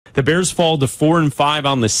The Bears fall to 4-5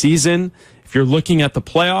 on the season. If you're looking at the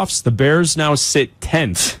playoffs, the Bears now sit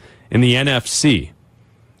 10th in the NFC.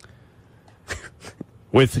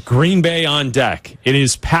 With Green Bay on deck. It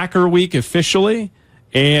is Packer week officially,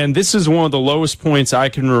 and this is one of the lowest points I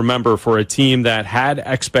can remember for a team that had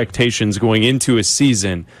expectations going into a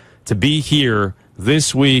season to be here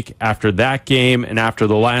this week after that game and after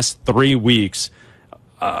the last 3 weeks.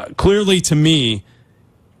 Clearly, to me,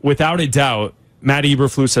 without a doubt, Matt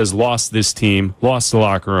Eberflus has lost this team, lost the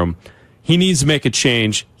locker room. He needs to make a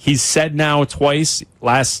change. He's said now twice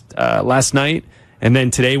last night, and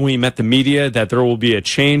then today when he met the media, that there will be a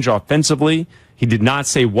change offensively. He did not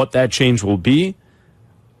say what that change will be.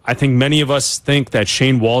 I think many of us think that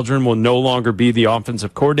Shane Waldron will no longer be the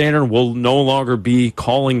offensive coordinator, will no longer be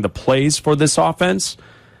calling the plays for this offense.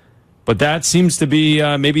 But that seems to be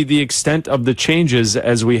maybe the extent of the changes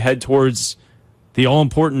as we head towards the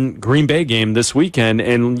all-important Green Bay game this weekend.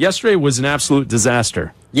 And yesterday was an absolute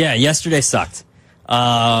disaster. Yeah, yesterday sucked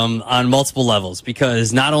on multiple levels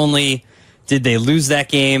because not only did they lose that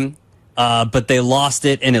game, but they lost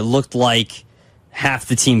it, and it looked like half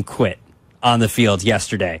the team quit on the field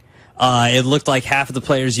yesterday. It looked like half of the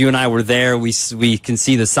players, you and I were there. We can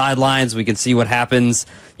see the sidelines. We can see what happens,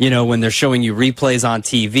 when they're showing you replays on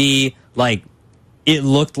TV. Like, it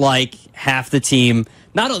looked like half the team.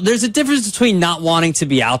 There's a difference between not wanting to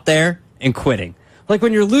be out there and quitting. Like,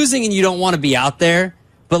 when you're losing and you don't want to be out there,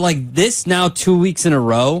 but like this now 2 weeks in a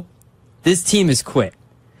row, this team has quit.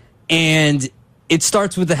 And it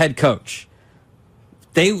starts with the head coach.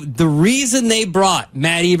 The reason they brought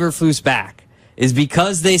Matt Eberflus back is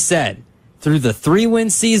because they said through the 3-win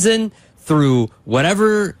season, through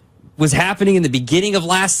whatever was happening in the beginning of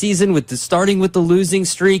last season starting with the losing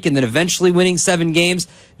streak and then eventually winning 7 games,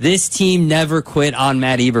 this team never quit on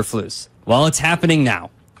Matt Eberflus. Well, it's happening now.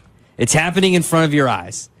 It's happening in front of your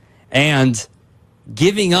eyes. And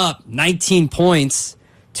giving up 19 points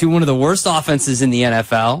to one of the worst offenses in the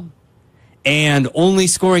NFL and only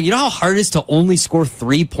scoring, how hard it is to only score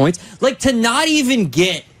 3 points? Like, to not even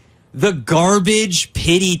get the garbage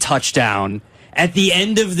pity touchdown at the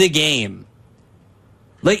end of the game.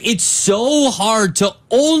 Like, it's so hard to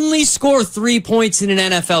only score 3 points in an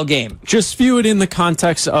NFL game. Just view it in the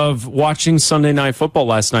context of watching Sunday Night Football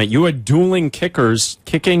last night. You had dueling kickers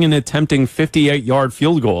kicking and attempting 58-yard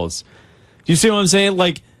field goals. Do you see what I'm saying?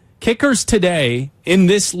 Like, kickers today in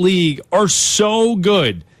this league are so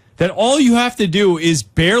good that all you have to do is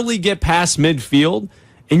barely get past midfield,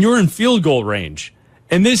 and you're in field goal range.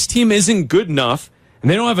 And this team isn't good enough,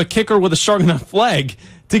 and they don't have a kicker with a strong enough leg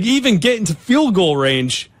to even get into field goal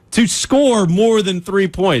range to score more than 3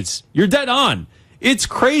 points. You're dead on. It's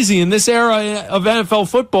crazy in this era of NFL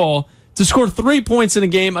football to score 3 points in a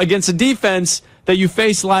game against a defense that you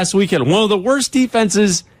faced last weekend. One of the worst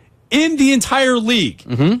defenses in the entire league.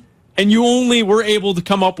 Mm-hmm. And you only were able to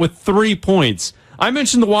come up with 3 points. I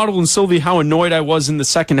mentioned to Waddle and Sylvie how annoyed I was in the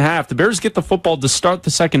second half. The Bears get the football to start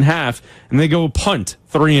the second half, and they go punt,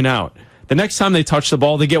 3 and out. The next time they touch the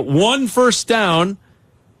ball, they get 1 first down.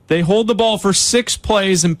 They hold the ball for 6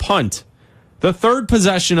 plays and punt. The third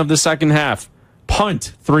possession of the second half,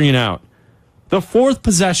 punt, 3 and out. The fourth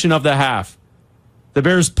possession of the half, the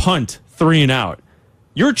Bears punt, 3 and out.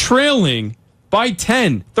 You're trailing by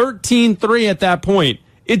 10, 13-3 at that point.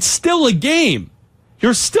 It's still a game.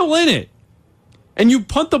 You're still in it. And you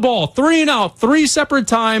punt the ball 3 and out 3 separate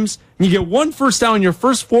times, and you get 1 first down in your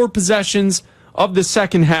first 4 possessions of the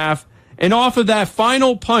second half. And off of that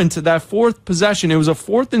final punt, that fourth possession, it was a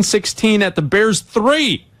 4th and 16 at the Bears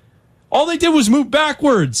 3. All they did was move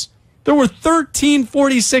backwards. There were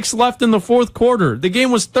 13:46 left in the fourth quarter. The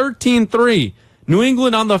game was 13-3. New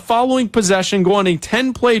England on the following possession go on a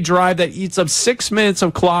 10-play drive that eats up 6 minutes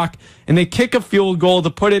of clock, and they kick a field goal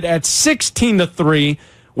to put it at 16-3,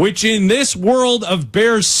 which in this world of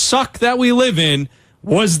Bears suck that we live in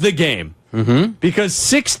was the game. Mm-hmm. Because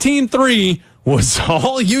 16-3 was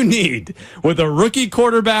all you need with a rookie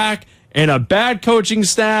quarterback and a bad coaching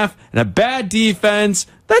staff and a bad defense.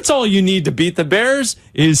 That's all you need to beat the Bears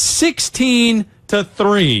is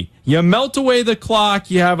 16-3. You melt away the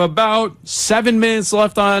clock. You have about 7 minutes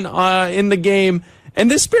left on in the game,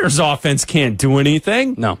 and this Bears offense can't do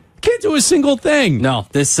anything. No. Can't do a single thing. No.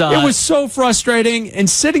 It was so frustrating, and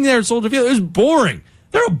sitting there at Soldier Field, it was boring.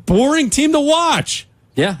 They're a boring team to watch.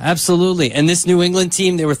 Yeah, absolutely. And this New England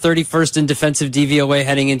team, they were 31st in defensive DVOA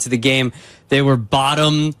heading into the game. They were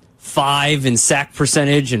bottom 5 in sack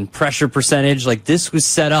percentage and pressure percentage. Like, this was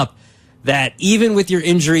set up that even with your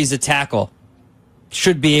injuries at tackle,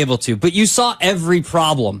 should be able to. But you saw every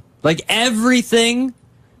problem. Like, everything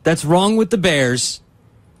that's wrong with the Bears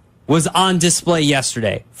was on display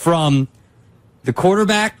yesterday, from the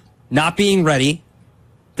quarterback not being ready,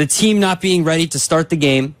 the team not being ready to start the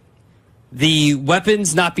game, the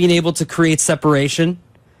weapons not being able to create separation,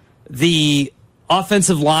 the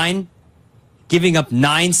offensive line giving up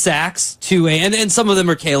 9 sacks to and some of them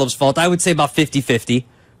are Caleb's fault. I would say about 50-50,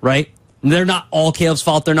 right? They're not all Caleb's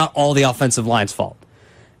fault. They're not all the offensive line's fault.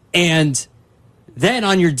 And then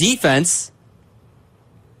on your defense,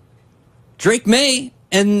 Drake May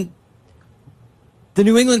and the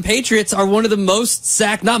New England Patriots are one of the most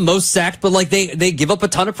sacked, not most sacked, but like they give up a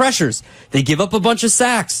ton of pressures. They give up a bunch of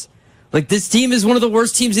sacks. Like, this team is one of the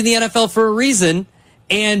worst teams in the NFL for a reason,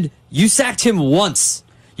 and you sacked him once.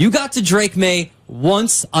 You got to Drake May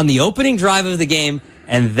once on the opening drive of the game,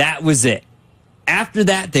 and that was it. After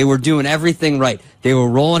that, they were doing everything right. They were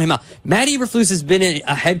rolling him out. Matt Eberflus has been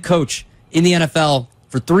a head coach in the NFL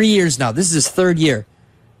for 3 years now. This is his 3rd year.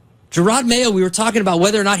 Gerard Mayo, we were talking about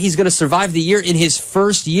whether or not he's going to survive the year in his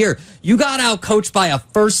first year. You got out-coached by a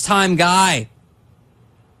first-time guy.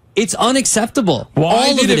 It's unacceptable.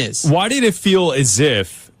 All of it is. Why did it feel as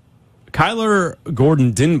if Kyler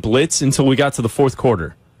Gordon didn't blitz until we got to the 4th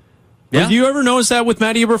quarter? Yeah. Have you ever noticed that with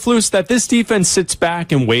Matt Eberflus, that this defense sits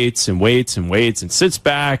back and waits and waits and waits and sits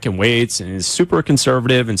back and waits and is super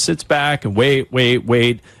conservative and sits back and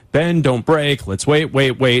wait. Bend, don't break. Let's wait.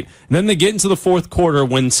 And then they get into the 4th quarter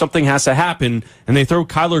when something has to happen, and they throw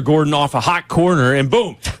Kyler Gordon off a hot corner, and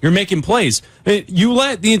boom, you're making plays. You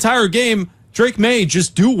let the entire game, Drake May,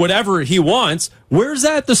 just do whatever he wants. Where's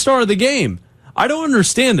that at the start of the game? I don't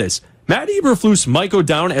understand this. Matt Eberflus might go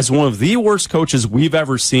down as one of the worst coaches we've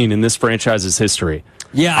ever seen in this franchise's history.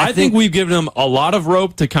 Yeah, I think we've given him a lot of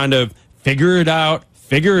rope to kind of figure it out.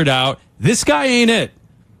 This guy ain't it.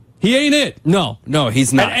 He ain't it. No,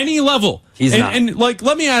 he's not. At any level. He's not. And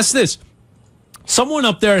let me ask this. Someone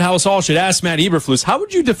up there at House Hall should ask Matt Eberflus, how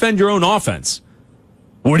would you defend your own offense?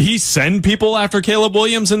 Would he send people after Caleb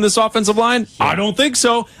Williams in this offensive line? Yeah. I don't think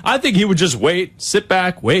so. I think he would just wait, sit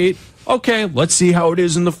back, wait. Okay, let's see how it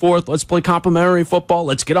is in the 4th. Let's play complimentary football.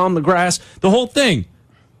 Let's get on the grass. The whole thing.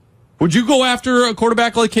 Would you go after a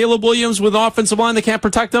quarterback like Caleb Williams with an offensive line that can't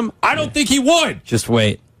protect him? I don't think he would. Just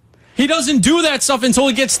wait. He doesn't do that stuff until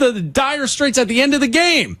he gets to the dire straits at the end of the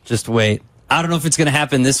game. Just wait. I don't know if it's going to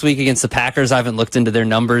happen this week against the Packers. I haven't looked into their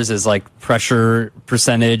numbers as like pressure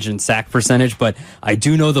percentage and sack percentage, but I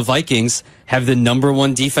do know the Vikings have the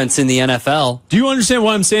 #1 defense in the NFL. Do you understand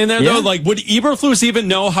what I'm saying there, Yeah. though? Like, would Eberflus even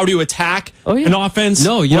know how to attack an offense?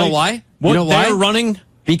 No, you know why? What they're running?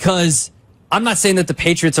 Because I'm not saying that the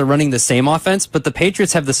Patriots are running the same offense, but the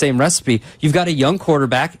Patriots have the same recipe. You've got a young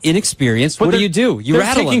quarterback, inexperienced. What do? You they're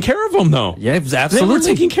rattle him. Taking care of him, though. Yeah, absolutely. They were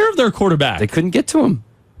taking care of their quarterback. They couldn't get to him.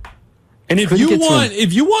 And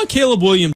if you want Caleb Williams